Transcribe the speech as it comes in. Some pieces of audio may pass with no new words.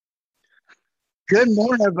Good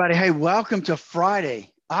morning, everybody. Hey, welcome to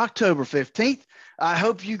Friday, October 15th. I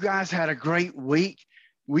hope you guys had a great week.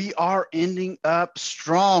 We are ending up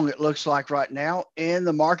strong, it looks like right now, in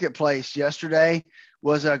the marketplace. Yesterday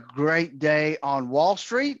was a great day on Wall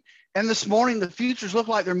Street. And this morning, the futures look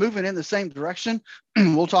like they're moving in the same direction.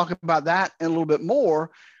 We'll talk about that and a little bit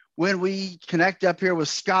more when we connect up here with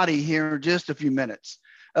Scotty here in just a few minutes.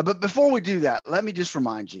 But before we do that, let me just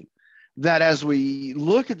remind you that as we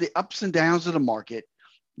look at the ups and downs of the market,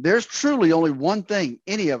 there's truly only one thing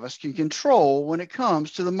any of us can control when it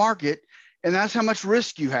comes to the market, and that's how much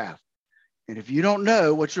risk you have. And if you don't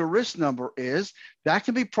know what your risk number is, that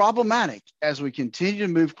can be problematic as we continue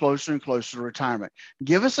to move closer and closer to retirement.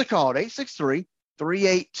 Give us a call at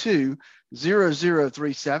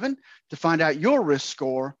 863-382-0037 to find out your risk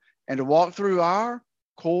score and to walk through our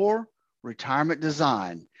core retirement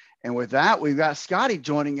design. And with that, we've got Scotty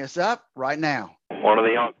joining us up right now. One of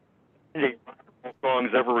the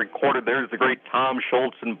songs ever recorded. There's the great Tom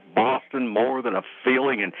Schultz in Boston, More Than a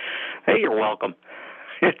Feeling. And hey, you're welcome.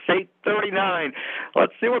 It's 8:39.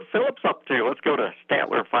 Let's see what Philip's up to. Let's go to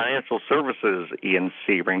Statler Financial Services in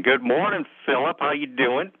Sebring. Good morning, Philip. How you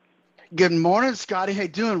doing? Good morning, Scotty. Hey,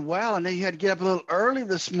 doing well. I know you had to get up a little early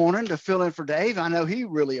this morning to fill in for Dave. I know he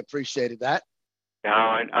really appreciated that.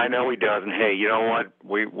 I know he does, and hey, you know what?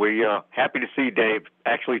 We happy to see Dave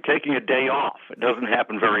actually taking a day off. It doesn't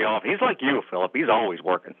happen very often. He's like you, Philip. He's always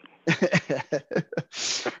working.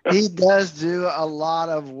 He does do a lot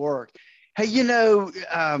of work. Hey,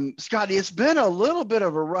 Scotty, it's been a little bit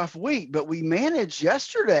of a rough week, but we managed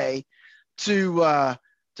yesterday to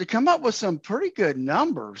come up with some pretty good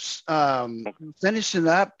numbers. Finishing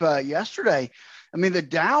up yesterday, I mean, the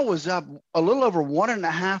Dow was up a little over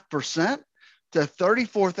 1.5%. to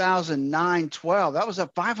 34,912. That was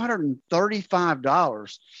up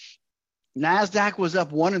 $535. NASDAQ was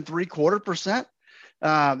up 1.75%.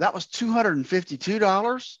 That was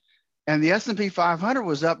 $252. And the S&P 500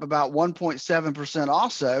 was up about 1.7%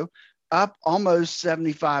 also, up almost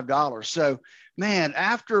 $75. So, man,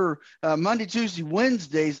 after Monday, Tuesday,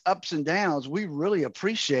 Wednesday's ups and downs, we really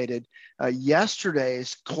appreciated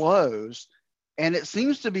yesterday's close. And it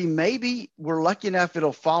seems to be maybe we're lucky enough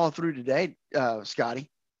it'll follow through today, Scotty.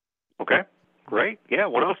 Okay, great. Yeah,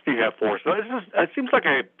 what else do you have for us? It seems like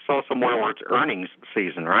I saw somewhere where it's earnings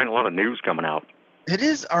season, right? A lot of news coming out. It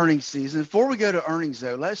is earnings season. Before we go to earnings,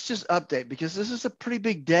 though, let's just update because this is a pretty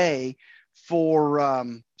big day for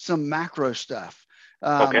some macro stuff,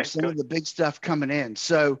 some good. Of the big stuff coming in.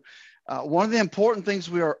 So one of the important things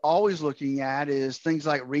we are always looking at is things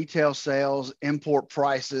like retail sales, import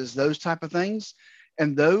prices, those type of things.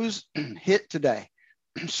 And those hit today.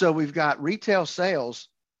 So we've got retail sales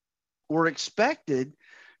were expected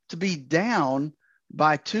to be down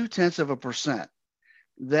by 0.2%.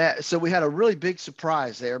 So we had a really big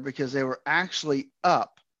surprise there because they were actually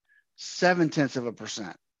up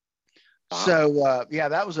 0.7%. Wow. So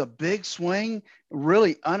that was a big swing,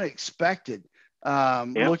 really unexpected.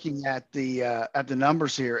 Looking at the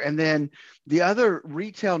numbers here. And then the other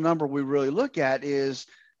retail number we really look at is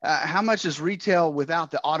how much is retail without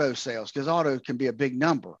the auto sales, because auto can be a big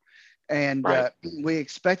number. And right. We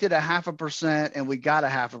expected 0.5% and we got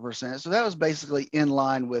 0.5%. So that was basically in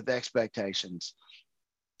line with expectations.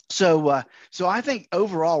 So I think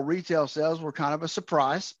overall retail sales were kind of a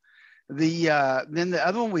surprise. Then the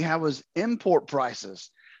other one we had was import prices.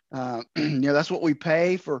 That's what we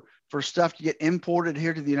pay for stuff to get imported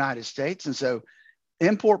here to the United States. And so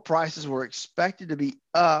import prices were expected to be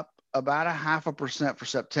up about 0.5% for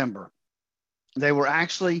September. They were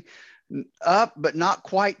actually up, but not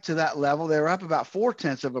quite to that level. They were up about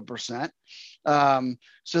 0.4%.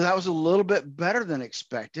 So that was a little bit better than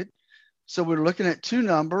expected. So we're looking at two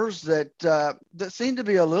numbers that seem to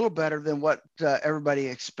be a little better than what everybody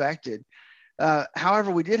expected.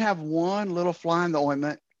 However, we did have one little fly in the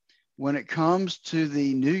ointment when it comes to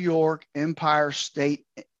the New York Empire State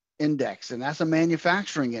Index, and that's a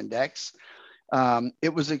manufacturing index.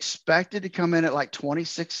 It was expected to come in at like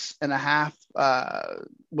 26.5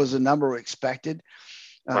 was the number expected.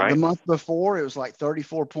 Right. The month before, it was like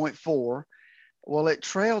 34.4. Well, it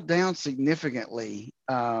trailed down significantly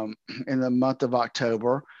in the month of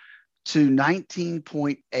October to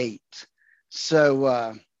 19.8.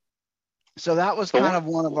 So that was kind of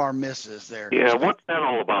one of our misses there. Yeah, what's that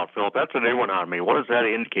all about, Philip? That's a new one on me. What does that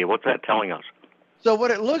indicate? What's that telling us? So what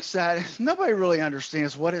it looks at is nobody really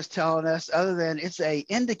understands what it's telling us other than it's a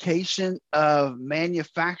indication of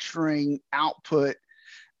manufacturing output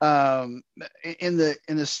in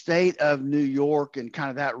the state of New York and kind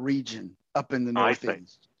of that region up in the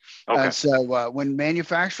Northeast. Okay. So when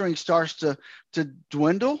manufacturing starts to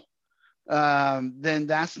dwindle, then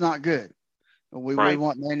that's not good. We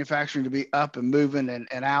want manufacturing to be up and moving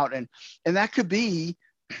and out. And that could be,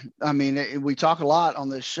 I mean, we talk a lot on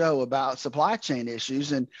this show about supply chain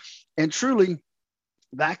issues, and truly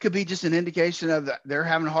that could be just an indication of that they're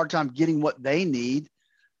having a hard time getting what they need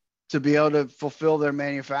to be able to fulfill their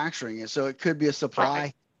manufacturing. And so it could be a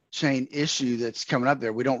supply chain issue that's coming up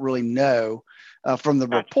there. We don't really know from the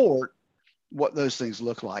report what those things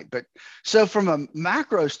look like. But so from a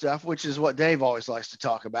macro stuff, which is what Dave always likes to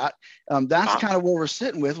talk about, that's kind of where we're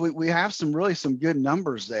sitting with. We have some good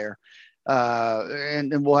numbers there.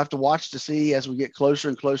 And we'll have to watch to see as we get closer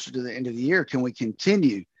and closer to the end of the year, can we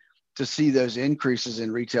continue to see those increases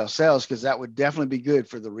in retail sales? Because that would definitely be good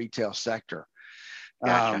for the retail sector.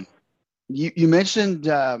 Gotcha. You mentioned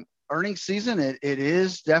earnings season. It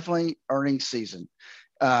is definitely earnings season.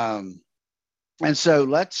 And so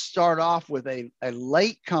let's start off with a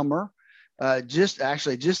late comer. Just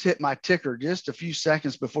hit my ticker just a few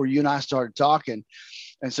seconds before you and I started talking.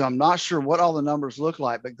 And so I'm not sure what all the numbers look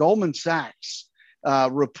like, but Goldman Sachs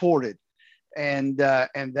reported, and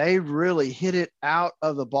they really hit it out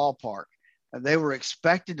of the ballpark. They were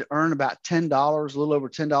expected to earn about $10, a little over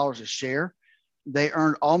 $10 a share. They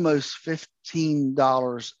earned almost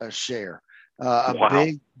 $15 a share.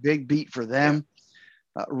 A big beat for them.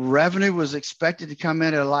 Revenue was expected to come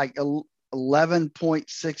in at like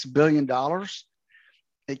 $11.6 billion.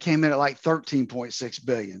 It came in at like $13.6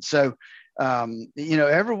 billion. So,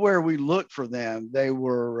 everywhere we look for them, they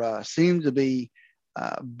were seemed to be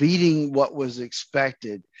beating what was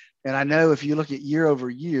expected. And I know if you look at year over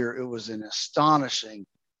year, it was an astonishing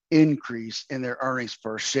increase in their earnings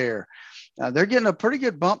per share. They're getting a pretty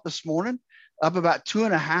good bump this morning, up about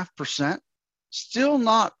 2.5%. Still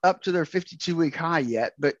not up to their 52-week high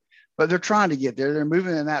yet, but they're trying to get there. They're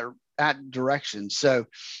moving in that direction. So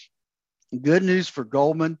good news for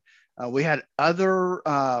Goldman. We had other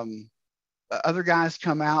guys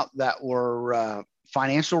come out that were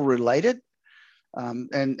financial related,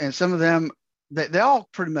 and some of them they all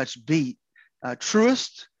pretty much beat.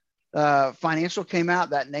 Truist Financial came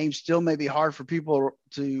out. That name still may be hard for people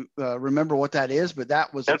to remember what that is, but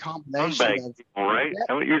that's a combination of, right?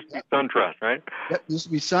 It used to be SunTrust, right? Yep, used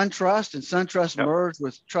to be SunTrust, and SunTrust merged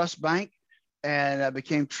with Trust Bank and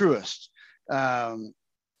became Truist.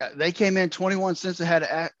 They came in 21 cents ahead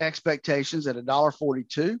of expectations at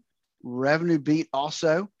 $1.42. Revenue beat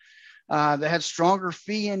also. They had stronger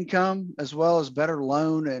fee income as well as better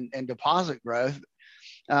loan and deposit growth.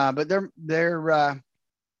 But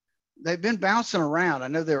they've been bouncing around. I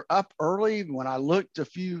know they're up early. When I looked a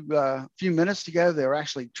few minutes ago, they were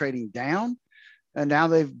actually trading down, and now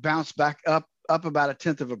they've bounced back up about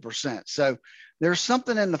 0.1%. So there's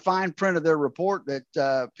something in the fine print of their report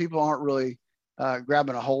that people aren't really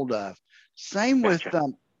grabbing a hold of. Same with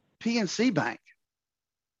PNC Bank.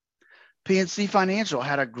 PNC Financial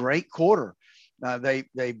had a great quarter.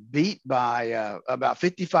 They beat by about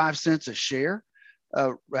 55 cents a share.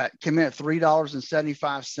 Came in at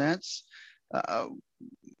 $3.75.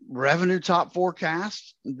 Revenue top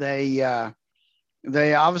forecast. They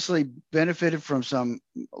obviously benefited from some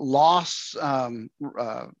loss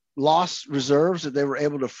reserves that they were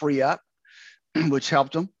able to free up, which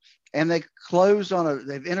helped them. And they closed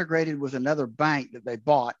they've integrated with another bank that they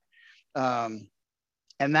bought, and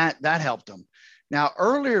that helped them. Now,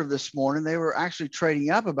 earlier this morning, they were actually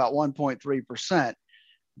trading up about 1.3%.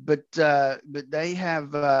 But they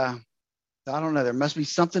have I don't know. There must be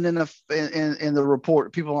something in the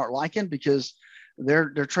report people aren't liking, because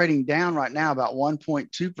they're trading down right now about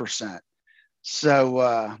 1.2%.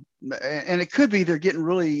 So and it could be they're getting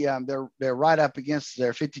really they're right up against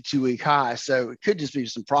their 52-week high. So it could just be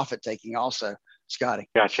some profit taking also, Scotty.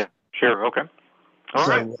 Gotcha. Sure. Okay. All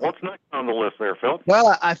right. What's next on the list there, Phil?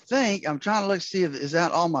 Well, I think I'm trying to look see if is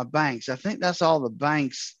that all my banks. I think that's all the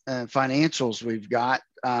banks and financials we've got.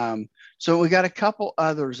 So we got a couple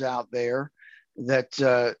others out there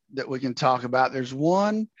that we can talk about. There's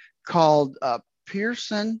one called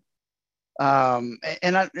Pearson, and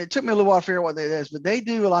it took me a little while to figure out what that is, but they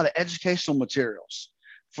do a lot of educational materials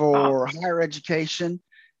for higher education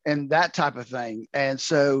and that type of thing. And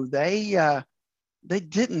so they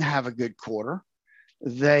didn't have a good quarter.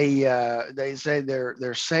 They say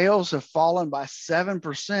their sales have fallen by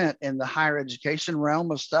 7% in the higher education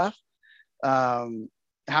realm of stuff.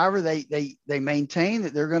 However, they maintain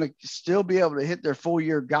that they're going to still be able to hit their full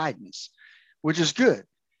year guidance, which is good.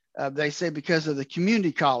 They say because of the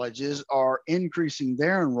community colleges are increasing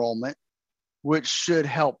their enrollment, which should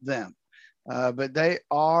help them. But they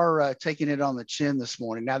are taking it on the chin this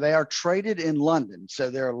morning. Now, they are traded in London, so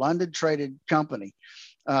they're a London traded company.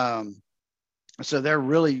 So they're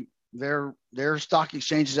really their stock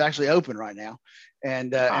exchange is actually open right now,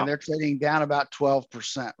 and they're trading down about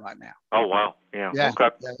 12% right now. Oh wow, yeah, okay. Yeah,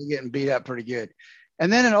 they're getting beat up pretty good.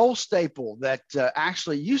 And then an old staple that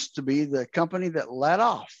actually used to be the company that led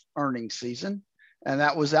off earnings season, and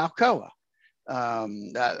that was Alcoa.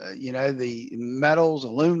 The metals,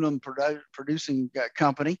 aluminum producing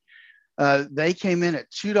company. They came in at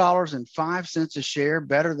 $2.05 a share,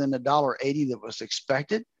 better than the $1.80 that was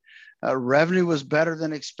expected. Revenue was better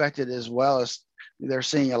than expected, as well as they're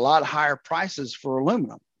seeing a lot higher prices for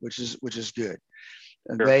aluminum, which is good.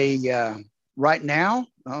 Sure. They right now,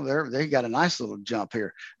 they got a nice little jump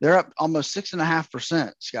here. They're up almost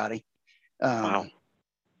 6.5%, Scotty. Wow.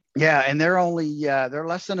 Yeah, and they're only they're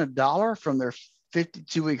less than $1 from their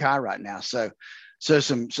 52-week high right now. So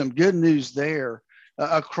some good news there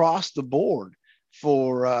across the board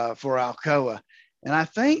for Alcoa. And I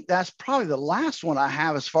think that's probably the last one I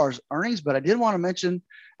have as far as earnings. But I did want to mention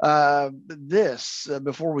this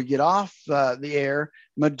before we get off the air.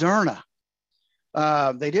 Moderna.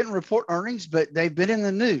 They didn't report earnings, but they've been in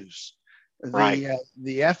the news. Right.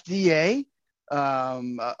 The FDA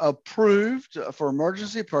approved for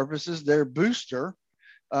emergency purposes their booster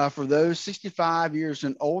for those 65 years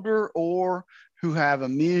and older, or who have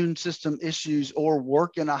immune system issues, or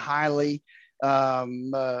work in a highly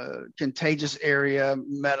contagious area,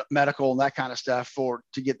 medical and that kind of stuff,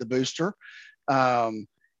 to get the booster. And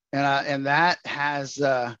that has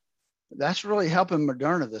that's really helping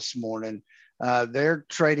Moderna this morning. They're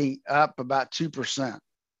trading up about 2%.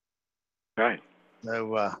 Right.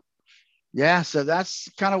 So so that's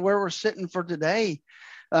kind of where we're sitting for today,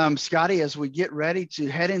 Scotty. As we get ready to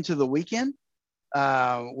head into the weekend,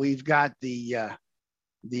 we've got the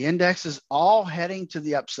indexes all heading to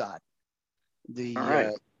the upside.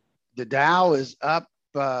 The Dow is up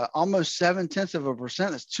almost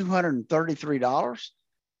 0.7%. That's $233.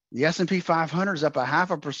 The S&P 500 is up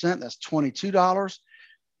 0.5%. That's $22.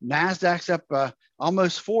 NASDAQ's up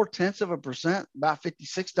almost 0.4%, about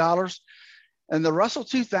 $56. And the Russell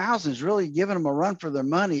 2000 is really giving them a run for their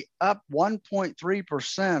money, up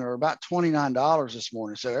 1.3%, or about $29 this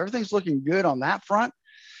morning. So everything's looking good on that front.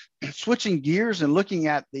 Switching gears and looking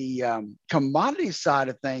at the commodity side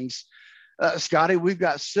of things, Scotty, we've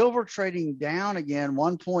got silver trading down again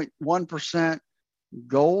 1.1%,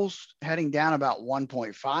 gold's heading down about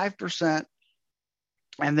 1.5%,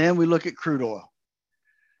 and then we look at crude oil.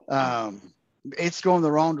 It's going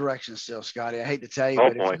the wrong direction still, Scotty. I hate to tell you,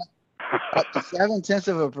 but it's up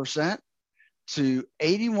 0.7% to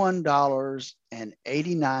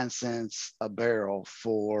 $81.89 a barrel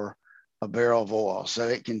for a barrel of oil. So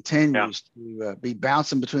it continues to be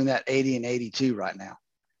bouncing between that 80 and 82 right now.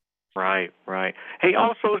 Right. Hey,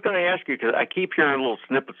 also, I was going to ask you, because I keep hearing little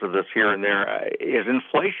snippets of this here and there. Is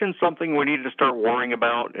inflation something we need to start worrying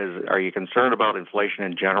about? Are you concerned about inflation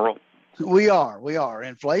in general? We are.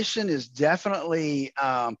 Inflation is definitely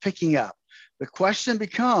picking up. The question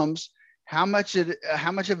becomes how much of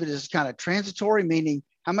it is kind of transitory, meaning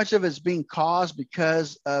how much of it is being caused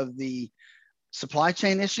because of the supply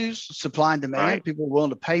chain issues, supply and demand. Right. People are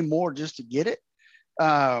willing to pay more just to get it.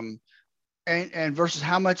 And versus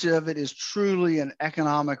how much of it is truly an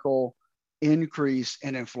economical increase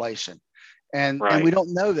in inflation. And we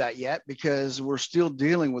don't know that yet, because we're still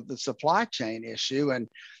dealing with the supply chain issue. And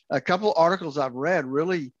a couple of articles I've read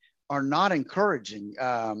really are not encouraging.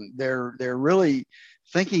 They're really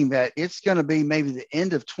thinking that it's going to be maybe the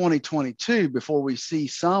end of 2022 before we see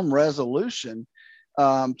some resolution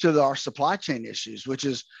to our supply chain issues, which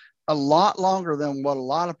is a lot longer than what a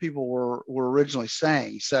lot of people were originally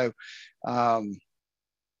saying. So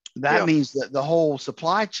that means that the whole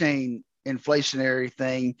supply chain inflationary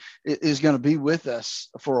thing is going to be with us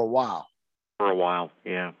for a while.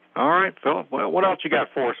 Yeah. All right, Phillip. Well, what else you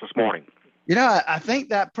got for us this morning? I think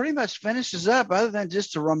that pretty much finishes up, other than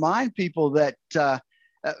just to remind people that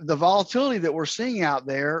the volatility that we're seeing out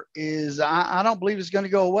there is, I don't believe it's going to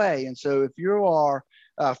go away. And so if you are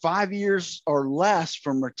 5 years or less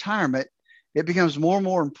from retirement, it becomes more and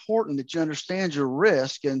more important that you understand your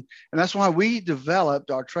risk. And that's why we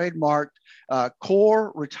developed our trademarked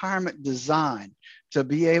core retirement design, to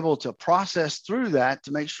be able to process through that,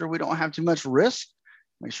 to make sure we don't have too much risk,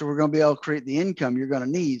 make sure we're going to be able to create the income you're going to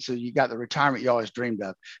need, so you got the retirement you always dreamed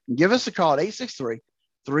of. And give us a call at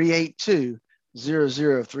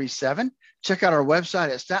 863-382-0037. Check out our website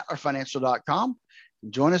at statlerfinancial.com.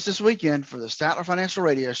 And join us this weekend for the Statler Financial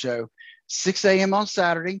Radio Show, 6 a.m. on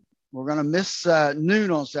Saturday. We're going to miss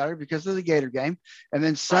noon on Saturday because of the Gator game. And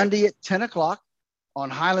then Sunday at 10 o'clock on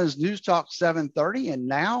Highlands News Talk 730, and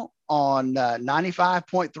now on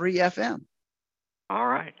 95.3 FM. All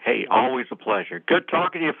right. Hey, always a pleasure. Good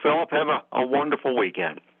talking to you, Phillip. Have a wonderful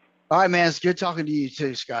weekend. All right, man. It's good talking to you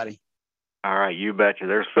too, Scotty. All right, you betcha.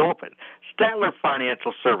 There's Phillip at Statler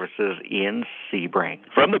Financial Services in Sebring.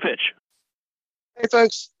 From the pitch. Hey,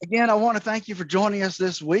 folks. Again, I want to thank you for joining us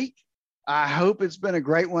this week. I hope it's been a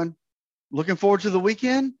great one. Looking forward to the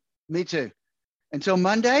weekend. Me too. Until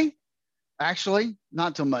Monday. Actually,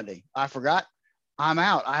 not till Monday. I forgot. I'm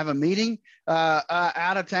out. I have a meeting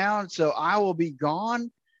out of town, so I will be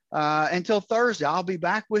gone until Thursday. I'll be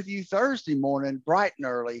back with you Thursday morning, bright and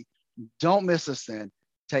early. Don't miss us then.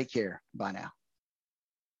 Take care. Bye now.